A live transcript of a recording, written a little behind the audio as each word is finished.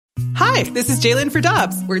Hi, this is Jalen for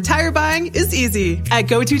Dobbs, where tire buying is easy. At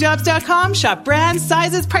GoToDobbs.com, shop brands,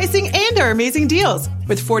 sizes, pricing, and our amazing deals.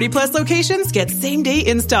 With 40-plus locations, get same-day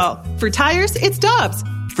install. For tires, it's Dobbs.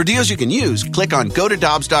 For deals you can use, click on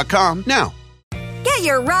GoToDobbs.com now. Get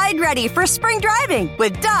your ride ready for spring driving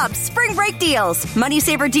with Dobbs Spring Break Deals. Money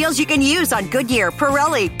saver deals you can use on Goodyear,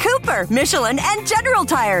 Pirelli, Cooper, Michelin, and General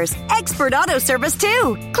Tires. Expert auto service,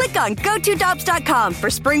 too. Click on GoToDobbs.com for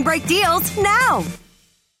spring break deals now.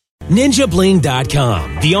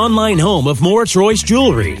 NinjaBling.com, the online home of Moritz Royce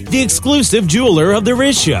Jewelry, the exclusive jeweler of the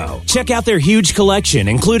Riz Show. Check out their huge collection,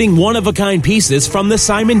 including one-of-a-kind pieces from the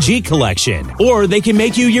Simon G collection. Or they can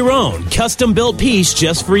make you your own, custom-built piece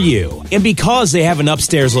just for you. And because they have an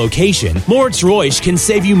upstairs location, Moritz Royce can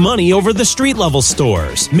save you money over the street-level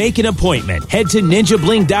stores. Make an appointment. Head to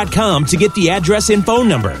NinjaBling.com to get the address and phone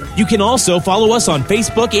number. You can also follow us on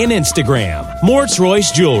Facebook and Instagram. Moritz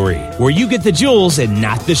Royce Jewelry, where you get the jewels and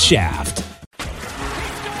not the shaft.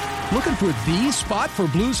 Looking for the spot for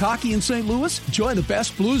blues hockey in St. Louis? Join the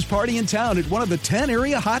best blues party in town at one of the 10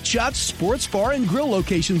 area Hot Shots sports bar and grill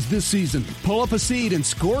locations this season. Pull up a seat and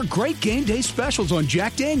score great game day specials on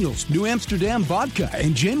Jack Daniels, New Amsterdam vodka,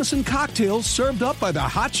 and Jameson cocktails served up by the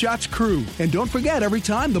Hot Shots crew. And don't forget, every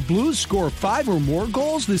time the Blues score 5 or more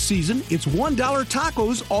goals this season, it's $1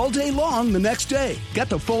 tacos all day long the next day. Get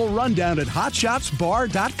the full rundown at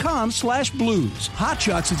hotshotsbar.com/blues. Hot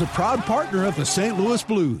Shots is a proud partner of the St. Louis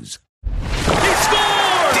Blues.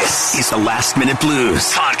 This is the Last Minute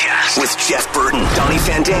Blues podcast with Jeff Burton, Donny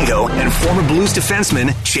Fandango, and former Blues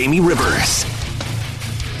defenseman Jamie Rivers.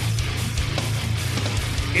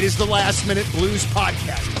 It is the Last Minute Blues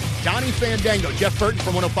podcast. Donny Fandango, Jeff Burton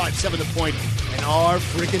from 105.7 The Point, and our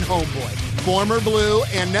freaking homeboy, former Blue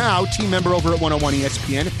and now team member over at 101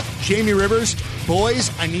 ESPN, Jamie Rivers. Boys,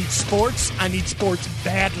 I need sports. I need sports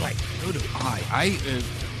badly. So do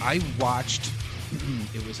I watched.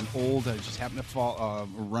 It was an old, I just happened to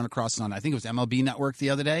run across it on, I think it was MLB Network the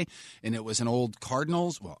other day, and it was an old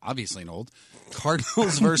Cardinals, well, obviously an old,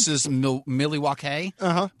 Cardinals versus Milwaukee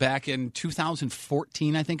back in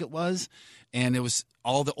 2014, I think it was, and it was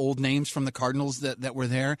all the old names from the Cardinals that were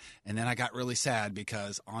there, and then I got really sad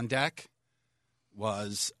because on deck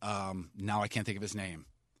was, now I can't think of his name.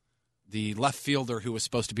 The left fielder who was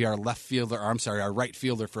supposed to be our right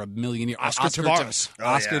fielder for a million years. Oscar Tavares.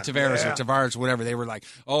 Tavares or Tavares, whatever. They were like,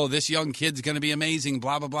 oh, this young kid's going to be amazing,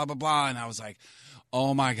 blah, blah, blah, blah, blah. And I was like,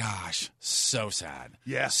 oh, my gosh, so sad.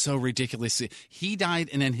 Yeah. So ridiculously. He died,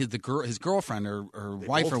 and then his girlfriend or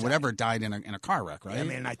wife or whatever died in a car wreck, right? Yeah,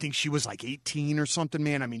 man, I think she was like 18 or something,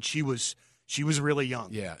 man. I mean, she was really young.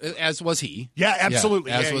 Yeah, as was he. Yeah,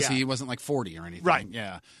 absolutely. Yeah, as was he. He wasn't like 40 or anything. Right.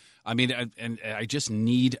 Yeah. I mean, and I just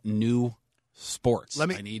need new sports. I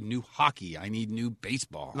need new hockey. I need new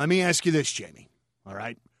baseball. Let me ask you this, Jamie. All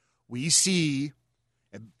right? We see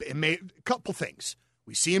a couple things.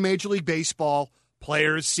 We see in Major League Baseball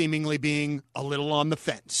players seemingly being a little on the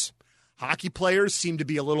fence. Hockey players seem to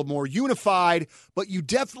be a little more unified, but you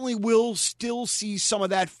definitely will still see some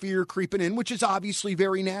of that fear creeping in, which is obviously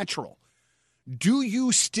very natural. Do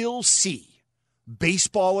you still see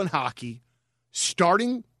baseball and hockey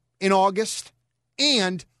starting in August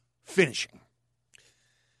and finishing?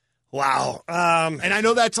 Wow. And I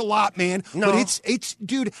know that's a lot, man. No. But it's,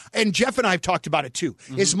 dude, and Jeff and I have talked about it too.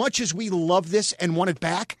 Mm-hmm. As much as we love this and want it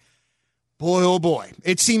back, boy, oh boy,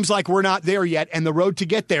 it seems like we're not there yet, and the road to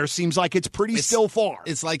get there seems like it's still far.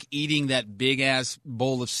 It's like eating that big-ass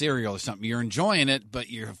bowl of cereal or something. You're enjoying it, but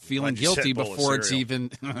you're feeling guilty before it's even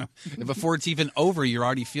over. You're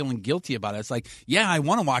already feeling guilty about it. It's like, yeah, I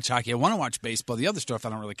want to watch hockey. I want to watch baseball. The other stuff I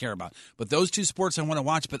don't really care about. But those two sports I want to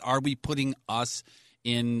watch, but are we putting us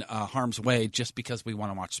in harm's way just because we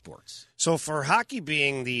want to watch sports? So for hockey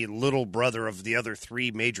being the little brother of the other three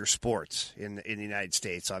major sports in the United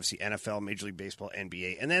States, obviously NFL, Major League Baseball,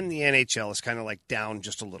 NBA, and then the NHL is kind of like down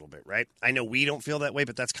just a little bit, right? I know we don't feel that way,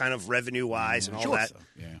 but that's kind of revenue-wise and all that. So,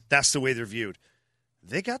 yeah. That's the way they're viewed.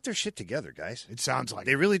 They got their shit together, guys. It sounds like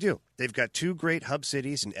they really do. They've got two great hub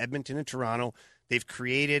cities in Edmonton and Toronto. They've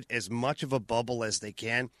created as much of a bubble as they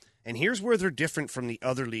can. And here's where they're different from the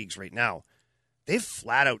other leagues right now. They've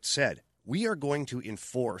flat out said, we are going to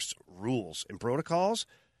enforce rules and protocols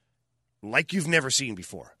like you've never seen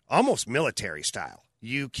before, almost military style.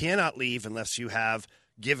 You cannot leave unless you have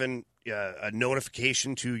given a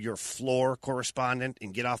notification to your floor correspondent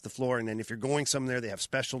and get off the floor. And then if you're going somewhere, they have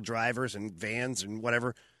special drivers and vans and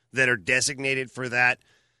whatever that are designated for that.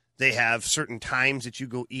 They have certain times that you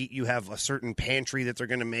go eat. You have a certain pantry that they're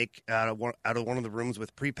going to make out of one of the rooms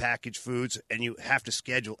with prepackaged foods, and you have to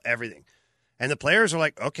schedule everything. And the players are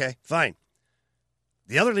like, okay, fine.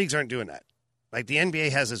 The other leagues aren't doing that. Like the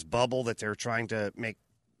NBA has this bubble that they're trying to make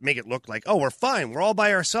it look like, oh, we're fine. We're all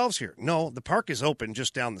by ourselves here. No, the park is open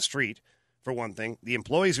just down the street, for one thing. The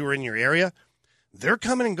employees who are in your area, they're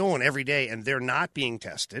coming and going every day, and they're not being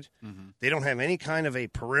tested. Mm-hmm. They don't have any kind of a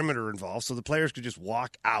perimeter involved, so the players could just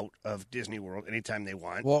walk out of Disney World anytime they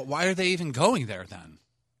want. Well, why are they even going there then?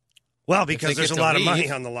 Well, because there's a lot of money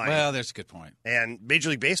on the line. Well, that's a good point. And Major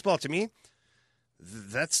League Baseball, to me,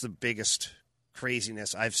 that's the biggest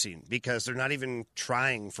craziness I've seen, because they're not even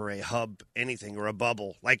trying for a hub anything or a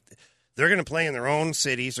bubble. Like, they're going to play in their own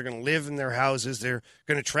cities. They're going to live in their houses. They're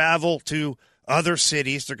going to travel to other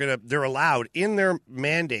cities. They're allowed in their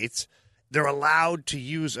mandates. They're allowed to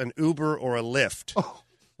use an Uber or a Lyft.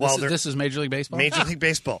 Oh, this is Major League Baseball? Major League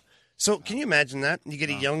Baseball. So can you imagine that? You get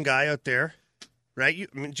a young guy out there, right?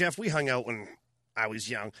 Jeff, we hung out when I was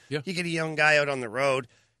young. Yeah. You get a young guy out on the road.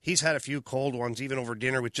 He's had a few cold ones, even over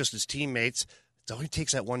dinner with just his teammates. It only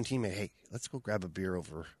takes that one teammate. Hey, let's go grab a beer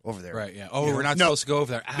over there. Right, yeah. Oh, we're not supposed to go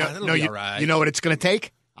over there. That'll be all right. You know what it's going to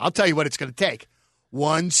take? I'll tell you what it's going to take.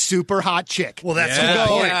 One super hot chick. Well, that's the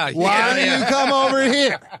point. Yeah, why don't you come over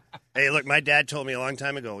here? Hey, look, my dad told me a long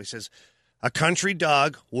time ago, he says, a country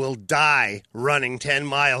dog will die running 10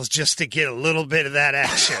 miles just to get a little bit of that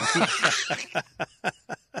action.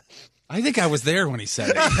 I think I was there when he said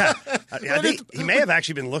it. I think he may have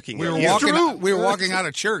actually been looking. We were walking out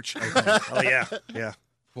of church. Oh, yeah.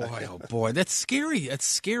 Boy, oh, boy. That's scary. That's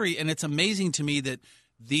scary. And it's amazing to me that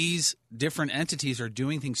these different entities are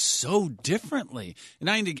doing things so differently. And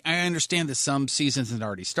I understand that some seasons had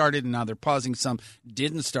already started and now they're pausing. Some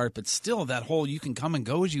didn't start. But still, that whole you can come and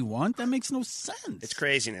go as you want, that makes no sense. It's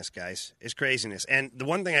craziness, guys. It's craziness. And the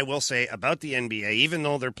one thing I will say about the NBA, even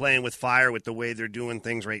though they're playing with fire with the way they're doing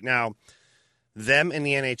things right now, them and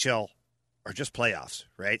the NHL are just playoffs,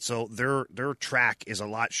 right? So their track is a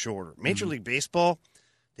lot shorter. Major League Baseball,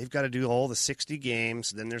 they've got to do all the 60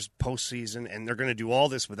 games, then there's postseason, and they're going to do all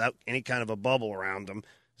this without any kind of a bubble around them.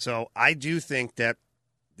 So I do think that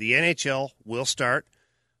the NHL will start.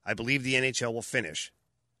 I believe the NHL will finish.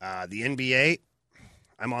 The NBA,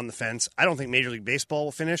 I'm on the fence. I don't think Major League Baseball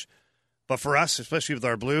will finish. But for us, especially with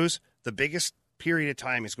our Blues, the biggest period of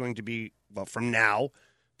time is going to be, well, from now,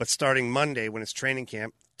 but starting Monday when it's training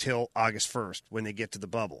camp till August 1st when they get to the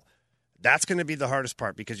bubble. That's going to be the hardest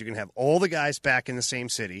part because you're going to have all the guys back in the same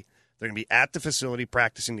city. They're going to be at the facility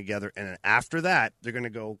practicing together, and then after that, they're going to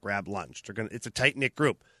go grab lunch. It's a tight-knit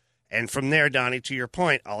group. And from there, Donnie, to your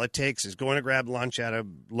point, all it takes is going to grab lunch at a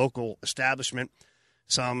local establishment.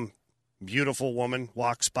 Some beautiful woman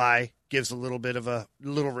walks by, gives a little bit of a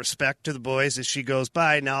little respect to the boys as she goes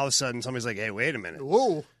by. Now all of a sudden, somebody's like, hey, wait a minute.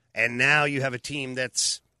 Whoa. And now you have a team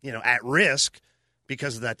that's, at risk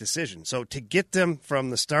because of that decision. So to get them from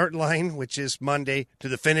the start line, which is Monday, to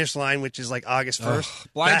the finish line, which is like August 1st.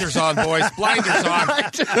 Blinders on, boys. Blinders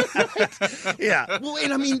on. Yeah. Well,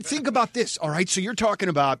 and think about this, all right? So you're talking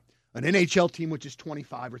about an NHL team, which is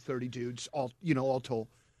 25 or 30 dudes, all told.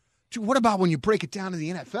 Dude, what about when you break it down to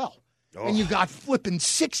the NFL? Oh. And you got flipping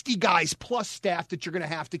 60 guys plus staff that you're going to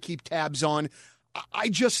have to keep tabs on. I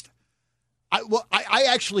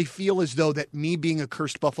actually feel as though that me being a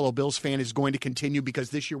cursed Buffalo Bills fan is going to continue because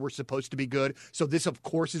this year we're supposed to be good. So this, of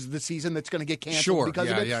course, is the season that's going to get canceled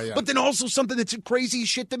because of it. Yeah. But then also something that's crazy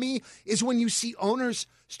shit to me is when you see owners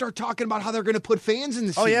start talking about how they're going to put fans in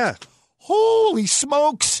the seats. Oh, yeah. Holy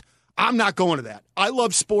smokes. I'm not going to that. I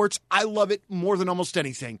love sports. I love it more than almost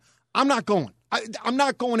anything. I'm not going. I'm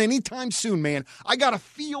not going anytime soon, man. I got to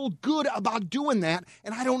feel good about doing that,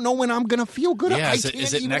 and I don't know when I'm going to feel good. Yeah, I is it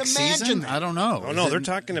even next imagine season? that. I don't know. Oh, no, they're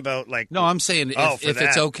talking about like... No, I'm saying if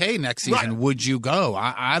it's okay next season, Right. would you go?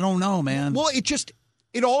 I don't know, man. Well,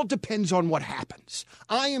 it all depends on what happens.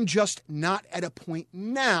 I am just not at a point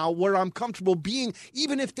now where I'm comfortable being,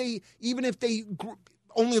 even if they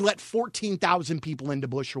only let 14,000 people into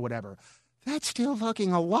Busch or whatever. That's still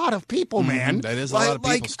fucking a lot of people, man. That is a lot of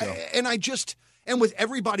people still. And with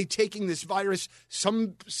everybody taking this virus,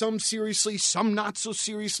 some seriously, some not so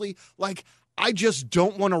seriously, I just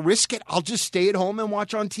don't want to risk it. I'll just stay at home and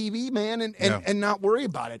watch on TV, man, and not worry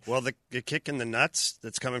about it. Well, the kick in the nuts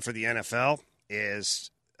that's coming for the NFL is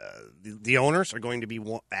the owners are going to be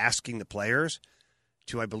asking the players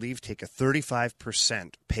to, I believe, take a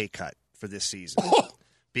 35% pay cut for this season.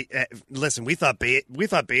 Listen, we thought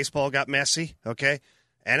baseball got messy, okay?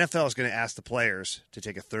 NFL is going to ask the players to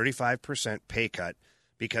take a 35% pay cut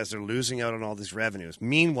because they're losing out on all these revenues.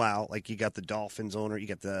 Meanwhile, you got the Dolphins owner, you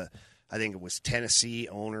got I think it was Tennessee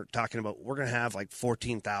owner talking about we're going to have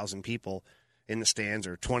 14,000 people in the stands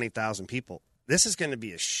or 20,000 people. This is going to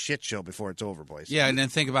be a shit show before it's over, boys. Yeah, and then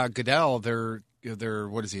think about Goodell. They're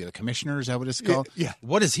what is he, the commissioner? Is that what it's called? Yeah.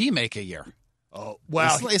 What does he make a year? Oh,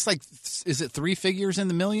 well, it's like, is it 3 figures in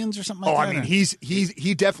the millions or something like that? I mean,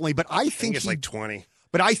 he definitely, but I think it's like 20.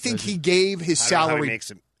 But I think he gave his I don't know how salary. he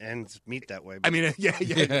makes it ends meet that way. I mean, yeah.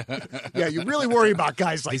 You really worry about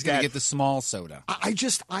guys like He's that. going to get the small soda.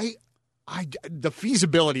 The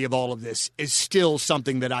feasibility of all of this is still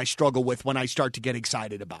something that I struggle with when I start to get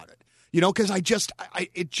excited about it. Because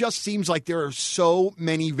it just seems like there are so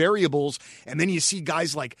many variables, and then you see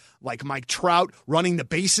guys like Mike Trout running the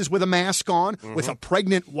bases with a mask on, with a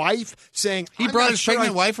pregnant wife saying he brought his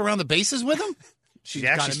pregnant wife around the bases with him. She's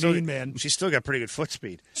still got pretty good foot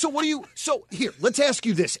speed. So here, let's ask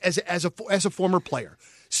you this as a former player.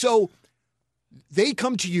 So they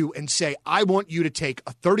come to you and say, I want you to take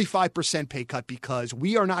a 35% pay cut because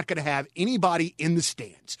we are not going to have anybody in the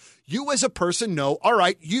stands. You as a person know, all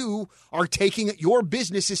right, your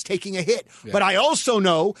business is taking a hit. Yeah. But I also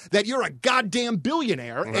know that you're a goddamn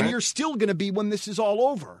billionaire and you're still going to be when this is all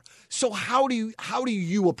over. So how do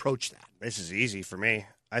you approach that? This is easy for me.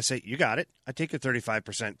 I say, you got it. I take a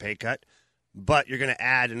 35% pay cut, but you're going to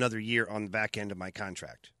add another year on the back end of my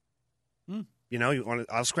contract.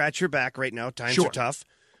 I'll scratch your back right now. Times are tough.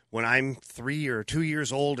 When I'm 3 or 2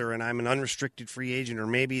 years older and I'm an unrestricted free agent or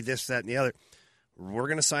maybe this, that, and the other, we're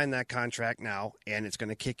going to sign that contract now, and it's going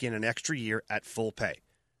to kick in an extra year at full pay.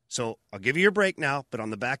 So I'll give you your break now, but on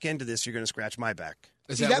the back end of this, you're going to scratch my back.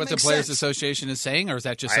 Is that what the Players Association is saying, or is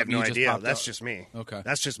that just something I have no you idea. just popped That's up? just me. Okay.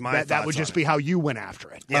 That's just my That would just be how you went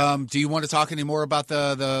after it. Yeah. Do you want to talk any more about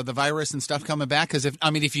the virus and stuff coming back? Because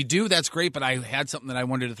if you do, that's great. But I had something that I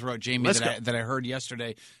wanted to throw at Jamie that I heard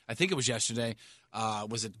yesterday. I think it was yesterday.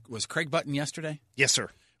 Was Craig Button yesterday? Yes, sir.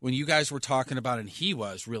 When you guys were talking about it, and he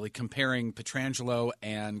was really comparing Pietrangelo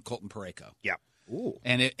and Colton Parayko. Yeah. Ooh.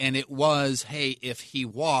 And it was, hey, if he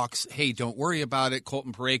walks, hey, don't worry about it.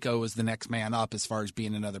 Colton Parayko is the next man up as far as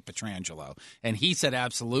being another Pietrangelo. And he said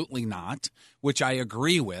absolutely not, which I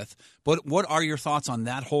agree with. But what are your thoughts on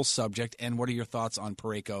that whole subject, and what are your thoughts on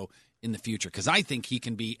Parayko in the future? Because I think he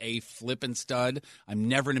can be a flippin' stud. I'm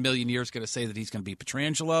never in a million years going to say that he's going to be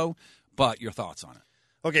Pietrangelo, but your thoughts on it.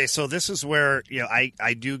 Okay, so this is where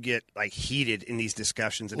I do get heated in these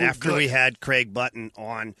discussions. And after we had Craig Button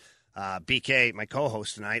on BK, my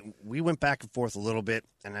co-host tonight, we went back and forth a little bit,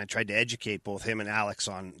 and I tried to educate both him and Alex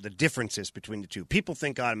on the differences between the two. People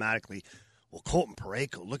think automatically, well, Colton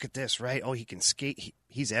Parayko, look at this, right? Oh, he can skate.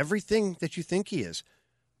 He's everything that you think he is,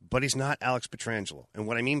 but he's not Alex Pietrangelo. And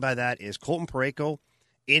what I mean by that is Colton Parayko,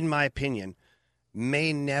 in my opinion,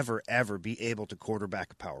 may never, ever be able to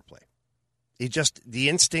quarterback a power play. The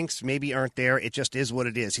instincts maybe aren't there. It just is what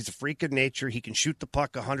it is. He's a freak of nature. He can shoot the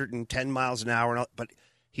puck 110 miles an hour, but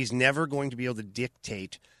he's never going to be able to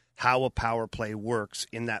dictate how a power play works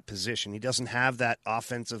in that position. He doesn't have that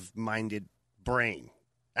offensive-minded brain,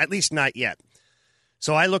 at least not yet.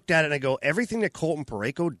 So I looked at it and I go, everything that Colton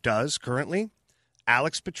Parayko does currently,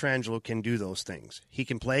 Alex Pietrangelo can do those things. He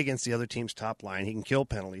can play against the other team's top line. He can kill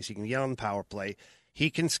penalties. He can get on the power play.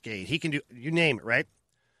 He can skate. He can do, you name it, right?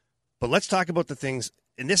 But let's talk about the things,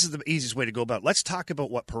 and this is the easiest way to go about it. Let's talk about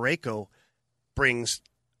what Parayko brings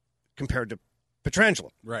compared to Pietrangelo.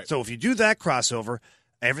 Right. So if you do that crossover,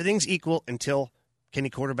 everything's equal until can he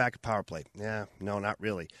quarterback a power play? Yeah, no, not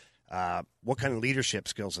really. What kind of leadership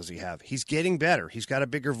skills does he have? He's getting better. He's got a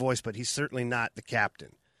bigger voice, but he's certainly not the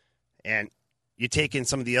captain. And you take in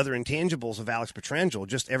some of the other intangibles of Alex Pietrangelo,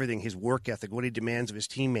 just everything, his work ethic, what he demands of his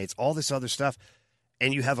teammates, all this other stuff,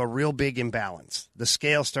 and you have a real big imbalance. The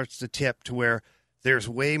scale starts to tip to where there's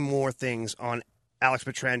way more things on Alex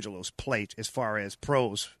Pietrangelo's plate as far as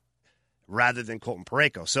pros rather than Colton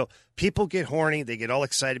Parayko. So people get horny. They get all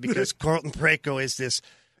excited because Colton Parayko is this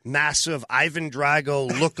massive Ivan Drago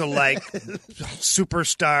lookalike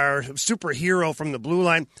superhero from the blue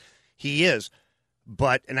line. He is.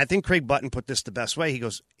 But, and I think Craig Button put this the best way. He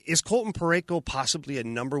goes, is Colton Parayko possibly a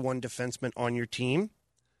number one defenseman on your team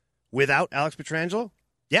without Alex Pietrangelo?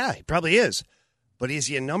 Yeah, he probably is. But is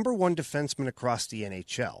he a number one defenseman across the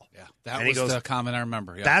NHL? Yeah, that was the comment I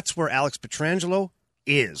remember. Yeah. That's where Alex Pietrangelo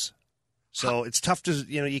is. So it's tough to,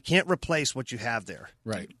 you can't replace what you have there.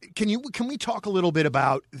 Right. Can we talk a little bit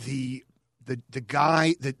about the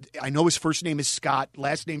guy that I know his first name is Scott,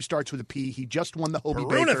 last name starts with a P. He just won the Hobie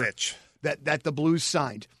Baker that the Blues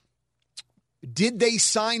signed. Did they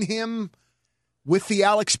sign him with the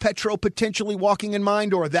Alex Petro potentially walking in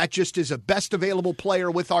mind, or that just is a best available player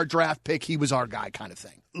with our draft pick, he was our guy kind of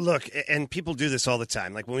thing? Look, and people do this all the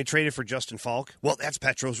time. Like when we traded for Justin Falk, well, that's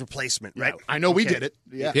Petro's replacement, right? Yeah, I know we did it.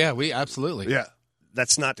 Yeah, we absolutely. Yeah.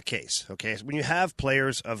 That's not the case, okay? When you have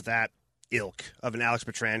players of that ilk, of an Alex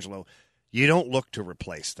Pietrangelo, you don't look to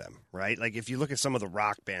replace them, right? Like if you look at some of the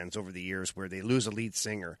rock bands over the years where they lose a lead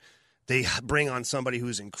singer, They bring on somebody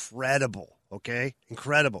who's incredible, okay?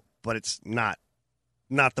 Incredible, but it's not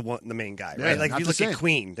the main guy, right? Like if you look at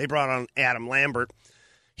Queen, they brought on Adam Lambert.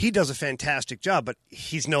 He does a fantastic job, but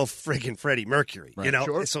he's no friggin' Freddie Mercury, you know?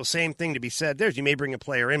 Sure. So same thing to be said there. You may bring a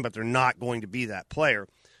player in, but they're not going to be that player.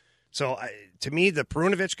 So to me, the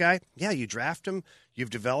Perunovic guy, yeah, you draft him, you've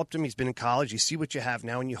developed him, he's been in college, you see what you have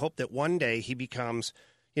now, and you hope that one day he becomes,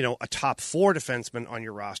 a top 4 defenseman on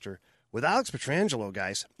your roster. With Alex Pietrangelo,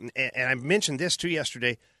 guys, and I mentioned this too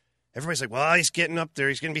yesterday, everybody's like, well, he's getting up there,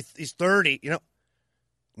 he's 30.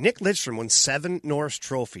 Nick Lidstrom won 7 Norris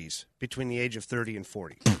trophies between the age of 30 and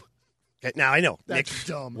 40. Now, I know. That's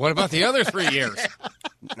dumb. What about the other 3 years?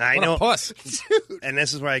 I know. Puss. And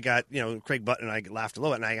this is where I got, Craig Button and I laughed a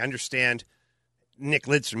little bit, and I understand Nick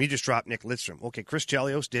Lidstrom. You just dropped Nick Lidstrom. Okay, Chris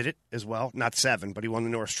Chelios did it as well. Not 7, but he won the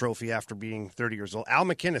Norris Trophy after being 30 years old. Al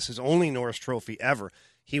McInnes, his only Norris Trophy ever,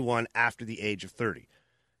 he won after the age of 30.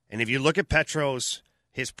 And if you look at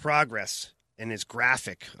his progress and his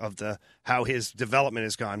graphic of how his development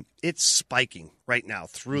has gone, it's spiking right now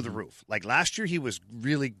through the roof. Like last year, he was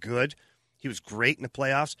really good. He was great in the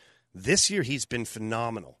playoffs. This year, he's been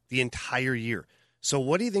phenomenal the entire year. So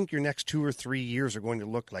what do you think your next 2 or 3 years are going to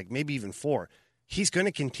look like? Maybe even 4. He's going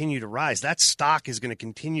to continue to rise. That stock is going to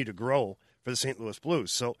continue to grow for the St. Louis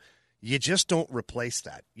Blues. So you just don't replace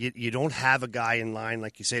that. You don't have a guy in line,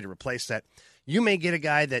 like you say, to replace that. You may get a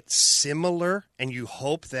guy that's similar, and you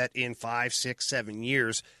hope that in 5, 6, 7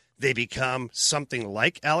 years they become something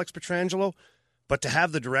like Alex Pietrangelo. But to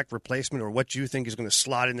have the direct replacement or what you think is going to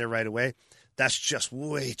slot in there right away, that's just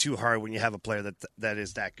way too hard when you have a player that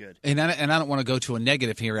is that good. And I don't want to go to a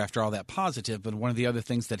negative here after all that positive, but one of the other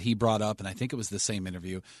things that he brought up, and I think it was the same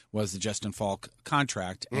interview, was the Justin Falk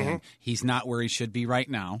contract. And he's not where he should be right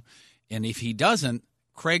now. And if he doesn't,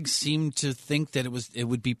 Craig seemed to think that it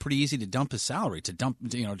would be pretty easy to dump his salary,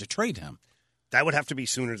 to trade him. That would have to be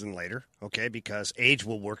sooner than later, okay, because age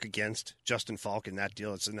will work against Justin Falk in that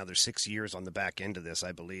deal. It's another 6 years on the back end of this,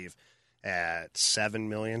 I believe, at $7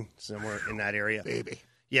 million, somewhere in that area. Baby.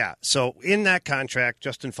 Yeah, so in that contract,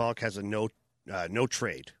 Justin Falk has a no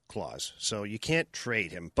trade clause. So you can't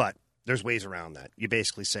trade him, but there's ways around that. You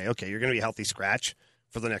basically say, okay, you're going to be a healthy scratch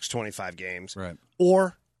for the next 25 games, right?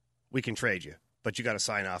 Or we can trade you, but you got to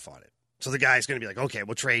sign off on it. So the guy's going to be like, okay,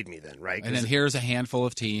 well, trade me then, right? And then here's a handful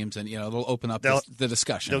of teams, and it'll open up the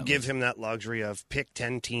discussion. They'll give him that luxury of pick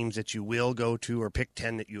 10 teams that you will go to, or pick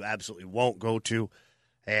 10 that you absolutely won't go to,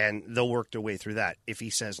 and they'll work their way through that. If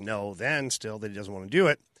he says no, then still that he doesn't want to do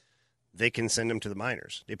it, they can send him to the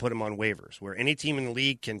minors. They put him on waivers, where any team in the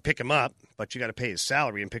league can pick him up, but you got to pay his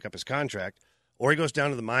salary and pick up his contract, or he goes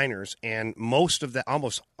down to the minors, and most of that,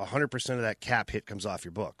 almost 100% of that cap hit comes off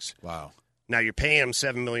your books. Wow. Now, you're paying him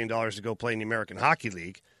 $7 million to go play in the American Hockey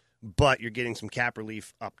League, but you're getting some cap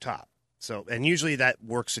relief up top. So, and usually that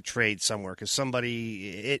works a trade somewhere because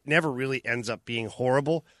it never really ends up being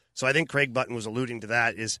horrible. So I think Craig Button was alluding to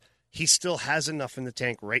that, is he still has enough in the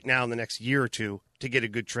tank right now in the next year or two to get a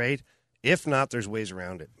good trade. If not, there's ways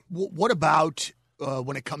around it. What about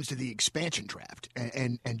when it comes to the expansion draft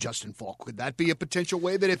and Justin Falk? Could that be a potential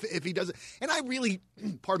way that if he doesn't? And I really,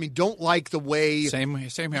 don't like the way. Same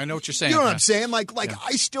here. I know what you're saying. You know what I'm saying? Like yeah.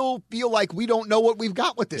 I still feel like we don't know what we've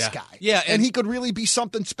got with this guy. Yeah, and he could really be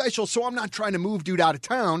something special. So I'm not trying to move dude out of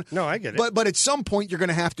town. No, I get it. But at some point you're going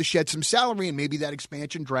to have to shed some salary, and maybe that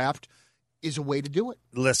expansion draft is a way to do it.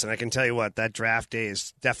 Listen, I can tell you what, that draft day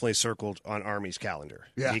is definitely circled on Army's calendar.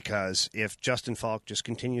 Yeah. Because if Justin Falk just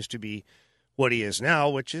continues to be what he is now,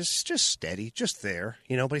 which is just steady, just there,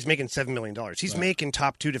 but he's making $7 million. He's making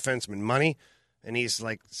top 2 defenseman money, and he's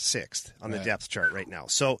like 6th on the depth chart right now.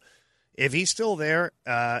 So if he's still there,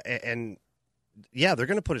 and they're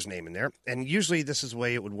going to put his name in there. And usually this is the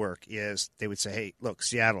way it would work, is they would say, hey, look,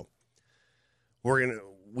 Seattle,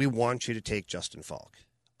 we want you to take Justin Falk.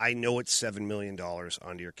 I know it's $7 million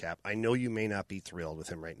onto your cap. I know you may not be thrilled with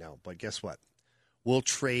him right now, but guess what? We'll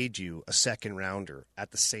trade you a second rounder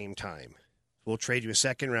at the same time. We'll trade you a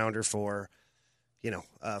second rounder for,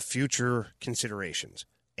 future considerations.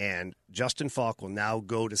 And Justin Falk will now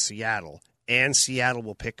go to Seattle, and Seattle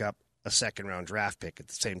will pick up a second-round draft pick at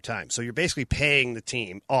the same time. So you're basically paying the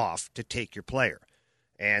team off to take your player.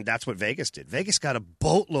 And that's what Vegas did. Vegas got a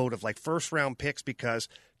boatload of, first-round picks because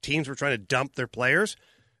teams were trying to dump their players.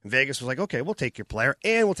 And Vegas was like, okay, we'll take your player,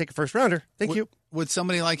 and we'll take a first-rounder. Thank you. Would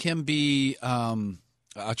somebody like him be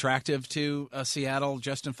attractive to Seattle,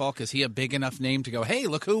 Justin Falk? Is he a big enough name to go, hey,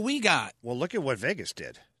 look who we got? Well, look at what Vegas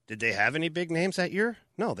did. Did they have any big names that year?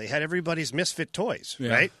 No, they had everybody's misfit toys,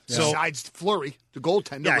 Yeah. right? Yeah. So, Besides Fleury, the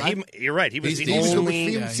goaltender, yeah, right? you're right. He was He's the decent.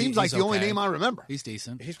 only. Seems like he's the only okay. name I remember. He's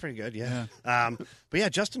decent. He's pretty good, yeah. But yeah,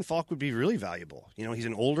 Justin Falk would be really valuable. You know, he's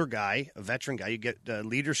an older guy, a veteran guy. You get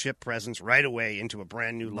leadership presence right away into a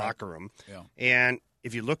brand new locker room. Yeah. And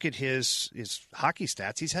if you look at his hockey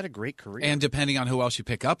stats, he's had a great career. And depending on who else you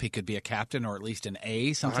pick up, he could be a captain or at least an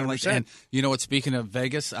A, something like 100%. that. And you know what? Speaking of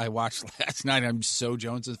Vegas, I watched last night. I'm so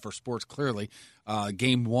jonesing for sports. Clearly,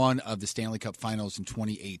 Game 1 of the Stanley Cup Finals in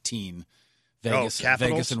 2018.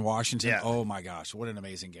 Vegas and Washington. Yeah. Oh my gosh, what an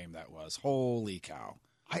amazing game that was! Holy cow!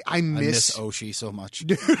 I miss Oshie so much.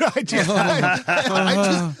 Dude,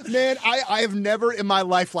 man, I have never in my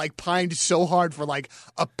life like pined so hard for like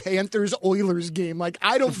a Panthers Oilers game. Like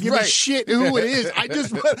I don't give a shit who it is. I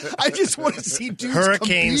just want to see dudes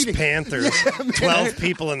Hurricanes, competing. Panthers, 12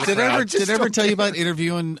 people in the Did crowd. I ever tell you about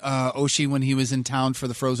interviewing Oshie when he was in town for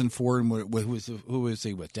the Frozen Four? And who was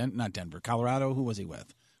he with? Not Denver, Colorado. Who was he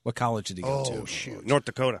with? What college did he go to? Oh shoot, North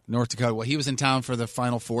Dakota. North Dakota. Well, he was in town for the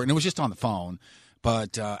Final Four, and it was just on the phone.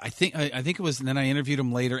 But I think it was. And then I interviewed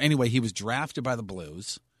him later. Anyway, he was drafted by the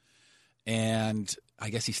Blues, and I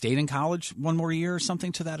guess he stayed in college one more year or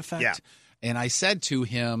something to that effect. Yeah. And I said to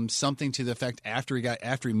him something to the effect after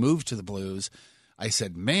he moved to the Blues. I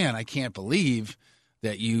said, "Man, I can't believe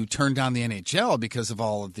that you turned down the NHL because of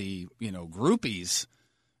all of the groupies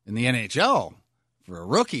in the NHL." For a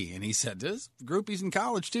rookie, and he said, "There's groupies in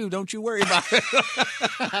college too. Don't you worry about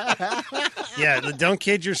it." Yeah, don't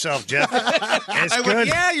kid yourself, Jeff. It's I good. went,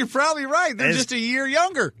 yeah, you're probably right. They're As- just a year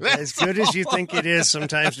younger. As good as you think it is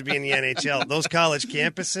sometimes to be in the NHL, those college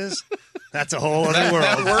campuses, that's a whole other world.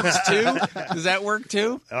 That works too. Does that work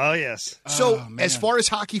too? Oh, yes. So, as far as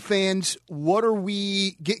hockey fans, what are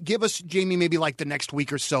we? Give us, Jamie, maybe like the next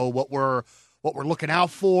week or so, what we're looking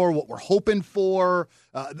out for, what we're hoping for,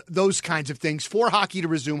 those kinds of things for hockey to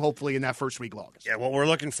resume, hopefully in that first week of August. Yeah, what we're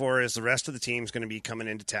looking for is the rest of the team's going to be coming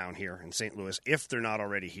into town here in St. Louis. If they're not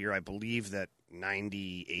already here, I believe that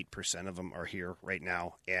 98% of them are here right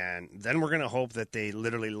now. And then we're going to hope that they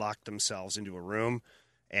literally lock themselves into a room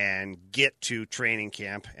and get to training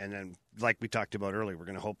camp. And then, like we talked about earlier, we're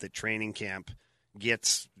going to hope that training camp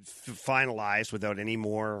gets finalized without any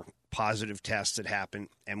more positive tests that happen,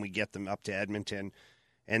 and we get them up to Edmonton.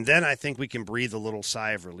 And then I think we can breathe a little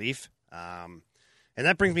sigh of relief. And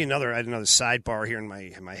that brings me another sidebar here in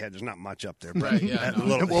my head. There's not much up there. But Right, yeah,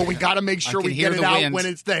 no. Well, we got to make sure we get it out when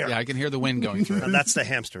it's there. Yeah, I can hear the wind going through. That's the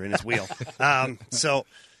hamster in his wheel. So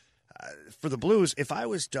for the Blues, if I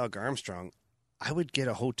was Doug Armstrong, I would get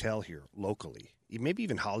a hotel here locally, maybe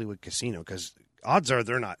even Hollywood Casino, because odds are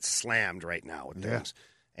they're not slammed right now with things.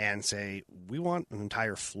 And say, we want an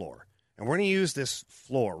entire floor. And we're going to use this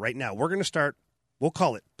floor right now. We're going to start, we'll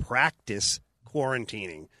call it practice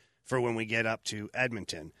quarantining for when we get up to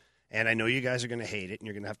Edmonton. And I know you guys are going to hate it, and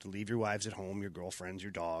you're going to have to leave your wives at home, your girlfriends,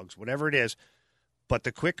 your dogs, whatever it is. But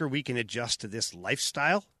the quicker we can adjust to this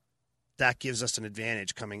lifestyle, that gives us an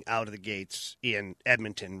advantage coming out of the gates in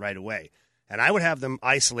Edmonton right away. And I would have them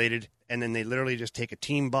isolated, and then they literally just take a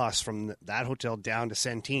team bus from that hotel down to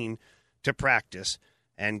Centene to practice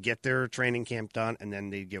and get their training camp done, and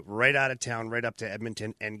then they get right out of town, right up to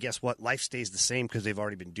Edmonton. And guess what? Life stays the same because they've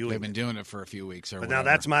already been doing it. They've been doing it for a few weeks or But whatever.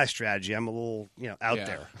 now that's my strategy. I'm a little, out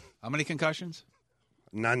there. How many concussions?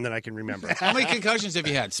 None that I can remember. How many concussions have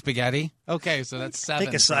you had? Spaghetti? Okay, so that's 7.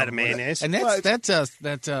 Take a side of probably. mayonnaise. And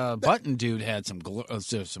that Button dude had some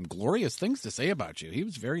glorious things to say about you. He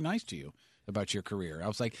was very nice to you about your career. I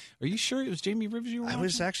was like, are you sure it was Jamie Rivers you were I watching?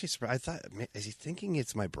 was actually surprised. I thought, man, is he thinking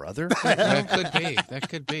it's my brother? That could be. That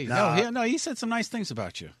could be. No, he said some nice things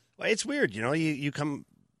about you. Well, it's weird. You come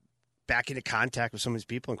back into contact with some of these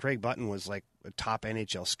people, and Craig Button was like a top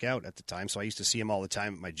NHL scout at the time, so I used to see him all the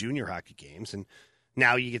time at my junior hockey games, and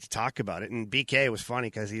now you get to talk about it. And BK was funny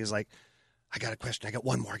because he was like, I got a question. I got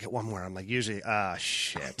one more. I'm like, usually,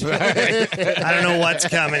 shit. I don't know what's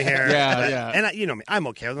coming here. Yeah. And you know me, I'm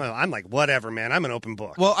okay. I'm like, whatever, man. I'm an open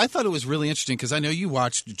book. Well, I thought it was really interesting because I know you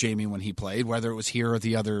watched Jamie when he played, whether it was here or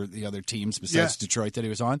the other teams besides Detroit that he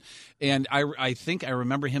was on. And I think I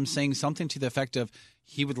remember him saying something to the effect of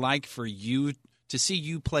he would like for you to see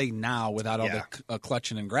you play now without all the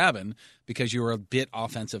clutching and grabbing because you were a bit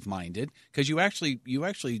offensive minded because you actually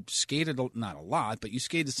skated not a lot, but you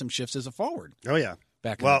skated some shifts as a forward. Oh yeah,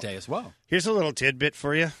 back in the day as well. Here's a little tidbit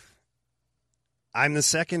for you. I'm the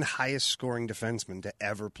second highest scoring defenseman to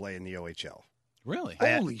ever play in the OHL. Really?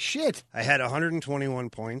 Holy shit! I had 121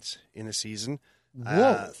 points in a season.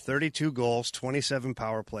 Whoa. 32 goals, 27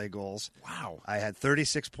 power play goals. Wow. I had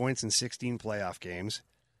 36 points in 16 playoff games.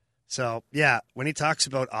 So, yeah, when he talks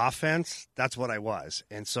about offense, that's what I was.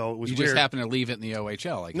 And so it was You weird. just happened to leave it in the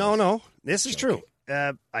OHL, I guess. No. This is true.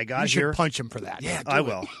 I got You should here. punch him for that. Yeah, I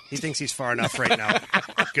will. He thinks he's far enough right now.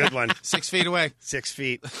 Good one. 6 feet away. 6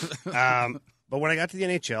 feet. But when I got to the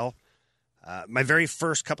NHL, my very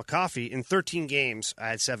first cup of coffee, in 13 games, I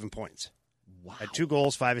had 7 points. Wow. I had 2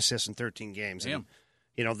 goals, 5 assists in 13 games. Damn.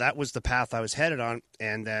 And, that was the path I was headed on.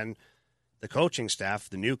 And then the coaching staff,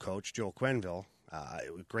 the new coach, Joel Quenneville,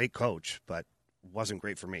 it was a great coach, but wasn't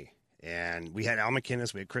great for me. And we had Al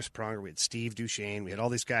McInnes, we had Chris Pronger, we had Steve Duchesne, we had all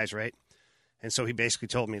these guys, right? And so he basically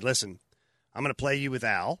told me, listen, I'm going to play you with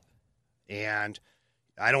Al, and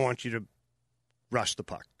I don't want you to rush the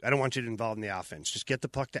puck. I don't want you to involve in the offense. Just get the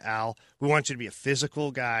puck to Al. We want you to be a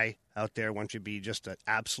physical guy out there. We want you to be just an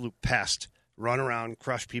absolute pest. Run around,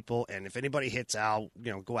 crush people, and if anybody hits Al,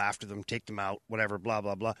 go after them, take them out, whatever, blah,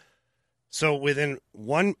 blah, blah. So within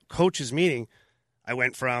one coach's meeting, I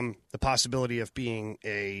went from the possibility of being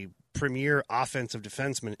a premier offensive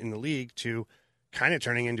defenseman in the league to kind of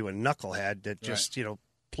turning into a knucklehead that just,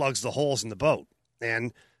 plugs the holes in the boat.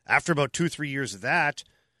 And after about 2-3 years of that,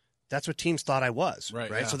 that's what teams thought I was.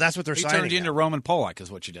 Right? Yeah. So that's what they're He signing turned you into at. Roman Polak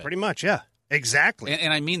is what you did. Pretty much, yeah. Exactly.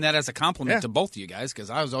 And I mean that as a compliment to both of you guys because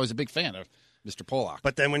I was always a big fan of Mr. Polak.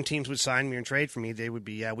 But then when teams would sign me and trade for me, they would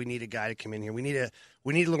be, we need a guy to come in here. We need a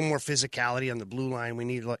little more physicality on the blue line. We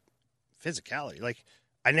need physicality. Like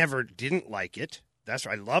I never didn't like it. That's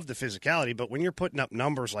right. I love the physicality, but when you're putting up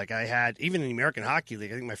numbers like I had, even in the American Hockey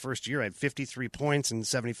League, I think my first year I had 53 points in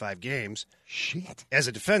 75 games. Shit. As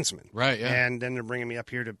a defenseman. Right, yeah. And then they're bringing me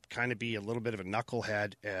up here to kind of be a little bit of a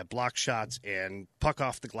knucklehead, block shots, and puck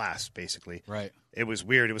off the glass, basically. Right. It was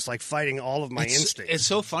weird. It was like fighting all of my instincts. It's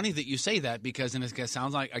so funny that you say that because it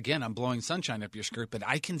sounds like, again, I'm blowing sunshine up your skirt, but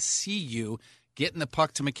I can see you getting the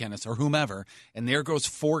puck to McInnes or whomever, and there goes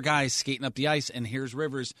 4 guys skating up the ice, and here's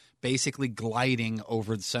Rivers basically gliding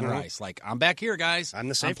over the center ice. Like, I'm back here, guys. I'm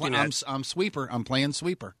the safety net. I'm sweeper. I'm playing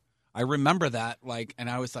sweeper. I remember that, and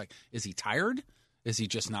I was like, is he tired? Is he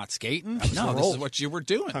just not skating? No, this is what you were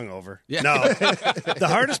doing. Hungover. Yeah. No. The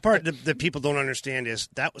hardest part that people don't understand is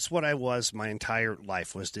that was what I was my entire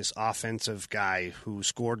life, was this offensive guy who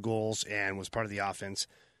scored goals and was part of the offense.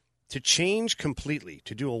 To change completely,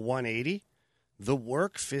 to do a 180, the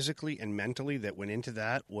work physically and mentally that went into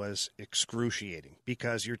that was excruciating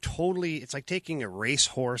because it's like taking a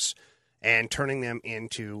racehorse and turning them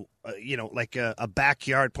into, like a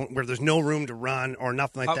backyard point where there's no room to run or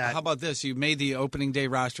nothing like that. How about this? You made the opening day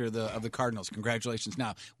roster of the Cardinals. Congratulations.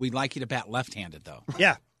 Now, we'd like you to bat left-handed, though.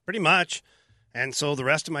 Yeah, pretty much. And so the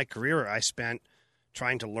rest of my career I spent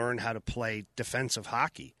trying to learn how to play defensive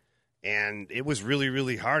hockey. And it was really,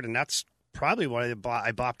 really hard, and that's probably why I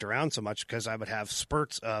bopped around so much, because I would have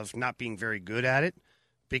spurts of not being very good at it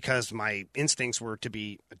because my instincts were to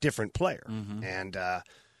be a different player. Mm-hmm. And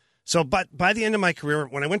but by the end of my career,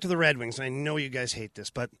 when I went to the Red Wings, and I know you guys hate this,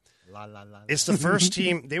 but it's the first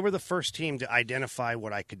team. They were the first team to identify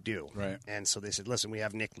what I could do. Right. And so they said, listen, we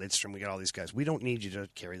have Nick Lidstrom. We got all these guys. We don't need you to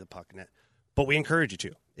carry the puck net, but we encourage you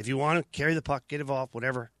to. If you want to carry the puck, get involved,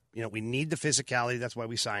 whatever. We need the physicality. That's why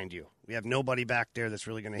we signed you. We have nobody back there that's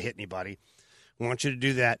really going to hit anybody. We want you to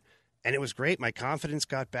do that. And it was great. My confidence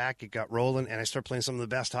got back. It got rolling, and I started playing some of the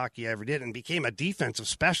best hockey I ever did and became a defensive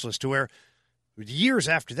specialist to where years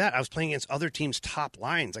after that, I was playing against other teams' top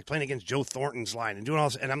lines, like playing against Joe Thornton's line and doing all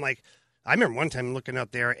this. And I'm like, I remember one time looking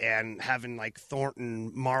out there and having like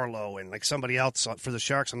Thornton, Marlowe, and like somebody else for the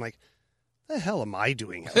Sharks. I'm like, the hell am I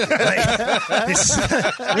doing? What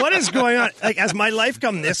is going on? Like, has my life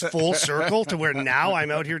come this full circle to where now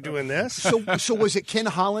I'm out here doing this? So was it Ken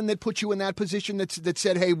Holland that put you in that position that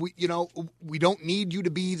said, hey, we don't need you to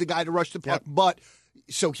be the guy to rush the puck, but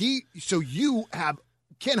so you have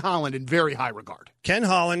Ken Holland in very high regard. Ken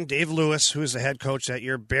Holland, Dave Lewis, who was the head coach that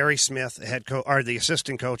year, Barry Smith, the head coach, or the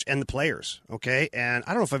assistant coach, and the players. Okay, and I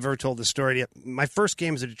don't know if I've ever told this story yet. My first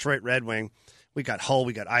game as a Detroit Red Wing. We got Hull,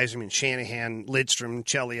 we got Yzerman, Shanahan, Lidstrom,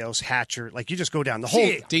 Chelios, Hatcher. Like, you just go down the whole...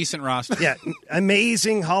 Decent roster. Yeah,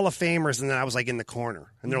 amazing Hall of Famers. And then I was, like, in the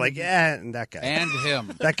corner. And they're like, yeah, and that guy. And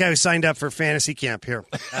him. That guy who signed up for fantasy camp here.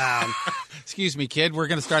 Excuse me, kid. We're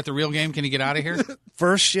going to start the real game. Can you get out of here?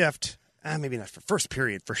 First shift, maybe not for first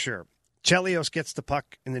period, for sure. Chelios gets the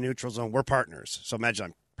puck in the neutral zone. We're partners. So imagine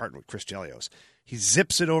I'm partnered with Chris Chelios. He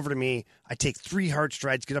zips it over to me. I take 3 hard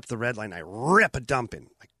strides, get up to the red line. I rip a dump in.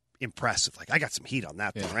 Like, impressive. Like, I got some heat on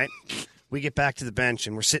that thing, right? We get back to the bench,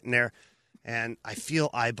 and we're sitting there, and I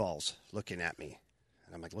feel eyeballs looking at me.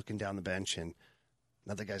 And I'm, like, looking down the bench, and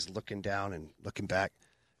another guy's looking down and looking back.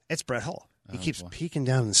 It's Brett Hull. He keeps peeking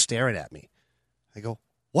down and staring at me. I go,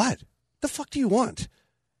 what? The fuck do you want?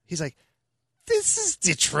 He's like, this is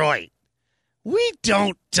Detroit. We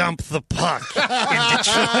don't dump the puck in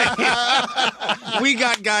Detroit. We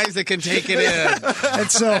got guys that can take it in.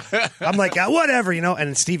 And so I'm like, whatever, And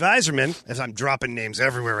then Steve Yzerman, as I'm dropping names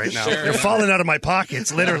everywhere right now, they're falling out of my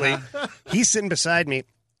pockets, literally. He's sitting beside me,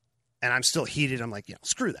 and I'm still heated. I'm like,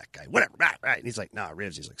 screw that guy, whatever. Right. And he's like, nah,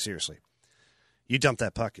 Rivs. He's like, seriously. You dump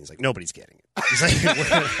that puck. He's like, nobody's getting it. He's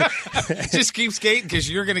like, just keep skating because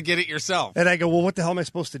you're going to get it yourself. And I go, well, what the hell am I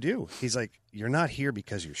supposed to do? He's like, you're not here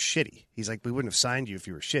because you're shitty. He's like, we wouldn't have signed you if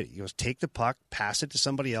you were shitty. He goes, take the puck, pass it to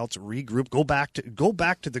somebody else, regroup, go back to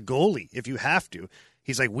the goalie if you have to.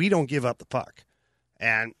 He's like, we don't give up the puck.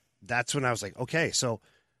 And that's when I was like, okay, so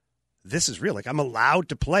this is real. Like, I'm allowed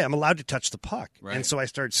to play. I'm allowed to touch the puck. Right. And so I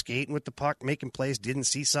started skating with the puck, making plays, didn't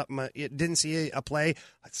see a play.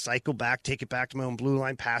 I'd cycle back, take it back to my own blue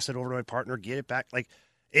line, pass it over to my partner, get it back. Like,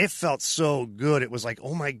 it felt so good. It was like,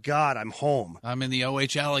 oh, my God, I'm home. I'm in the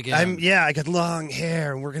OHL again. I got long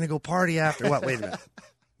hair, and we're going to go party after. What? Wait a minute.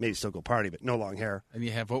 Maybe still go party, but no long hair. And you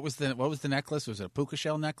have what was the necklace? Was it a puka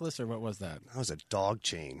shell necklace or what was that? That was a dog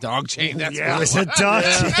chain. Dog chain. That's it was a dog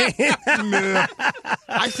chain.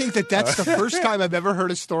 I think that's the first time I've ever heard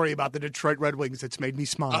a story about the Detroit Red Wings that's made me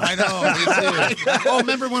smile. I know. Me too. Oh,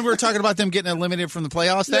 remember when we were talking about them getting eliminated from the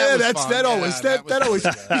playoffs? That always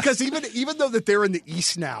because even though that they're in the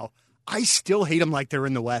East now, I still hate them like they're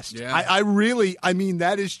in the West. Yeah. I really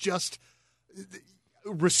that is just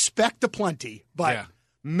respect aplenty, but. Yeah.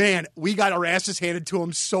 Man, we got our asses handed to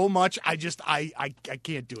them so much. I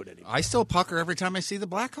can't do it anymore. I still pucker every time I see the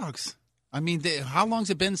Blackhawks. I mean, how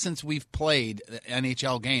long's it been since we've played an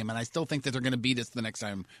NHL game? And I still think that they're going to beat us the next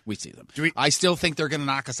time we see them. I still think they're going to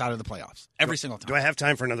knock us out of the playoffs every single time. Do I have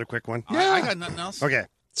time for another quick one? Yeah. I got nothing else. Okay,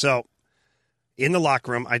 so in the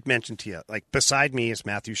locker room, I'd mentioned to you, like beside me is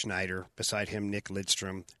Matthew Schneider. Beside him, Nick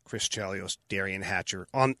Lidstrom, Chris Chelios, Darian Hatcher.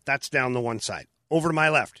 That's down the one side. Over to my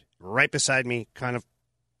left, right beside me, kind of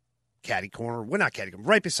caddy corner. Well, not caddy corner.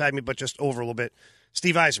 Right beside me, but just over a little bit.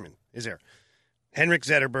 Steve Yzerman is there. Henrik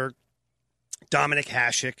Zetterberg. Dominic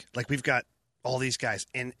Hasek. Like, we've got all these guys.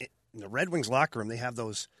 And in the Red Wings locker room, they have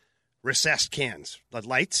those recessed cans. The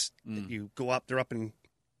lights. You go up. They're up in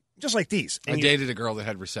just like these. And I dated a girl that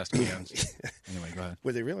had recessed cans. Anyway, go ahead.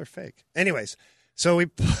 Were they real or fake? Anyways, so we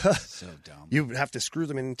so dumb. You have to screw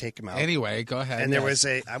them in and take them out. Anyway, go ahead. And there was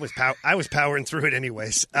I was powering through it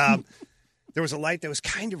anyways. There was a light that was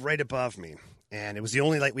kind of right above me, and it was the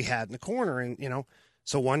only light we had in the corner. And,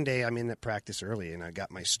 so one day I'm in at practice early, and I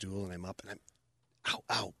got my stool, and I'm up, and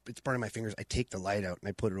ow, it's burning my fingers. I take the light out, and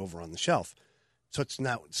I put it over on the shelf. So it's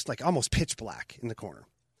like almost pitch black in the corner.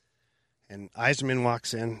 And Yzerman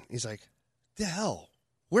walks in. He's like, the hell?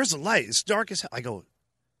 Where's the light? It's dark as hell. I go,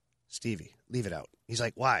 Stevie, leave it out. He's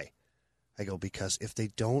like, why? I go, because if they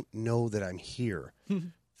don't know that I'm here,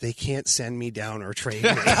 they can't send me down or trade me.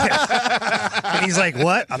 And he's like,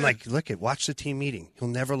 what? I'm like, watch the team meeting. He'll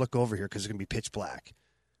never look over here because it's going to be pitch black.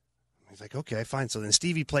 He's like, okay, fine. So then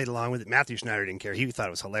Stevie played along with it. Matthew Schneider didn't care. He thought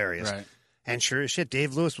it was hilarious. Right. And sure as shit,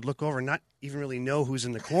 Dave Lewis would look over and not even really know who's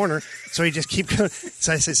in the corner. So he just keep going.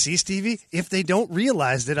 So I said, see, Stevie, if they don't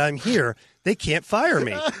realize that I'm here, they can't fire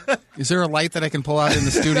me. Is there a light that I can pull out in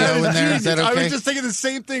the studio in there? Is that okay? I was just thinking the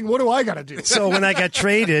same thing. What do I got to do? So when I got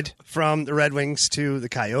traded from the Red Wings to the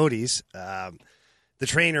Coyotes, the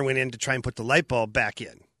trainer went in to try and put the light bulb back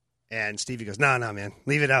in. And Stevie goes, no, man,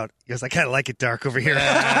 leave it out. He goes, I kind of like it dark over here.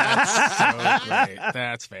 That's so great.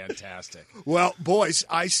 That's fantastic. Well, boys,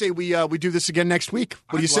 I say we do this again next week.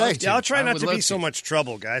 What do you say? Yeah, I'll try not to be so much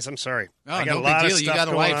trouble, guys. I'm sorry. Oh, I got no big deal. You got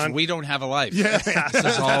a life. On. We don't have a life. Yeah. This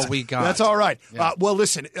is all we got. That's all right. Yeah. Well,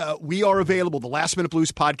 listen, we are available. The Last Minute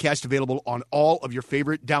Blues podcast available on all of your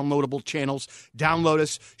favorite downloadable channels. Download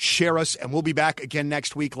us, share us, and we'll be back again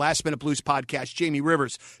next week. Last Minute Blues podcast. Jamie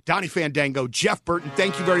Rivers, Donny Fandango, Jeff Burton.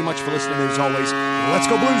 Thank you very much for listening as always. Let's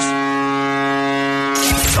go Blues.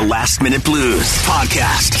 The Last Minute Blues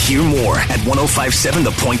podcast. Hear more at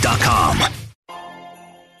 1057thepoint.com.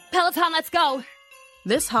 Peloton, let's go.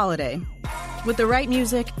 This holiday, with the right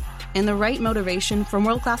music and the right motivation from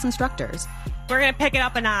world-class instructors, we're going to pick it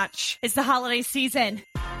up a notch. It's the holiday season.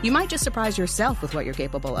 You might just surprise yourself with what you're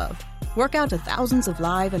capable of. Work out to thousands of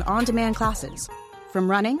live and on-demand classes, from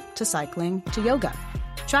running to cycling to yoga.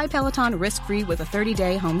 Try Peloton risk-free with a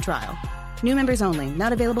 30-day home trial. New members only,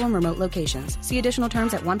 not available in remote locations. See additional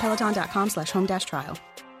terms at onepeloton.com/home-trial.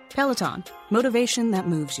 Peloton, motivation that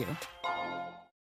moves you.